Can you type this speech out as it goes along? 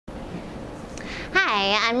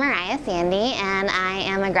Hi, I'm Mariah Sandy, and I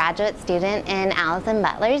am a graduate student in Alison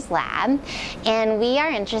Butler's lab, and we are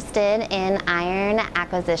interested in iron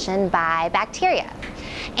acquisition by bacteria.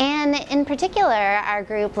 And in particular, our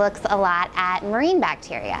group looks a lot at marine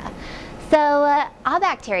bacteria. So all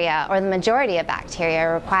bacteria, or the majority of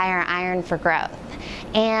bacteria, require iron for growth.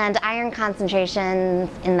 And iron concentrations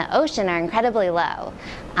in the ocean are incredibly low,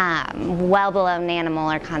 well below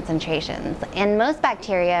nanomolar concentrations. And most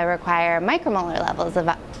bacteria require micromolar levels of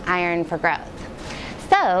iron for growth.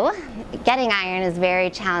 So getting iron is very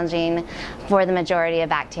challenging for the majority of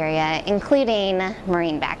bacteria, including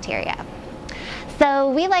marine bacteria.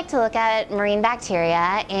 So we like to look at marine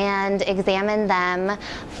bacteria and examine them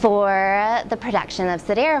for the production of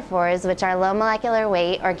siderophores, which are low molecular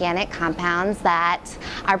weight organic compounds that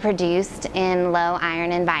are produced in low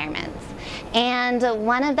iron environments. And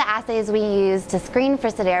one of the assays we use to screen for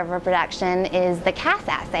siderophore production is the Cas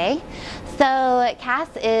assay. So Cas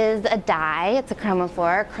is a dye, it's a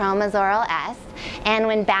chromophore, chromosoral S, and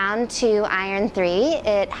when bound to iron 3,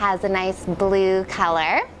 it has a nice blue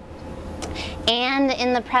color. And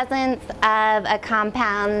in the presence of a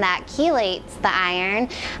compound that chelates the iron,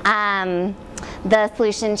 the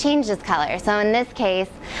solution changes color. So in this case,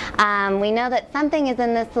 we know that something is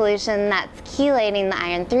in this solution that's chelating the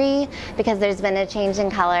iron 3 because there's been a change in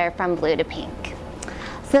color from blue to pink.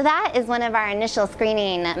 So that is one of our initial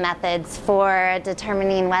screening methods for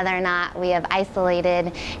determining whether or not we have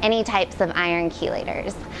isolated any types of iron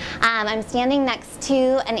chelators. I'm standing next to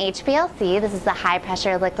an HPLC. This is a high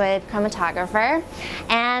pressure liquid chromatographer.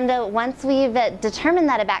 And once we've determined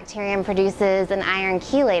that a bacterium produces an iron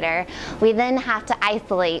chelator, we then have to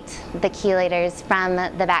isolate the chelators from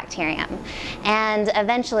the bacterium. And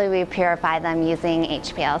eventually we purify them using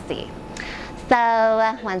HPLC.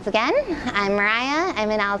 So once again, I'm Mariah, I'm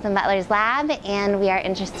in Alison Butler's lab, and we are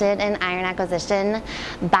interested in iron acquisition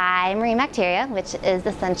by marine bacteria, which is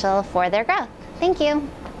essential for their growth. Thank you.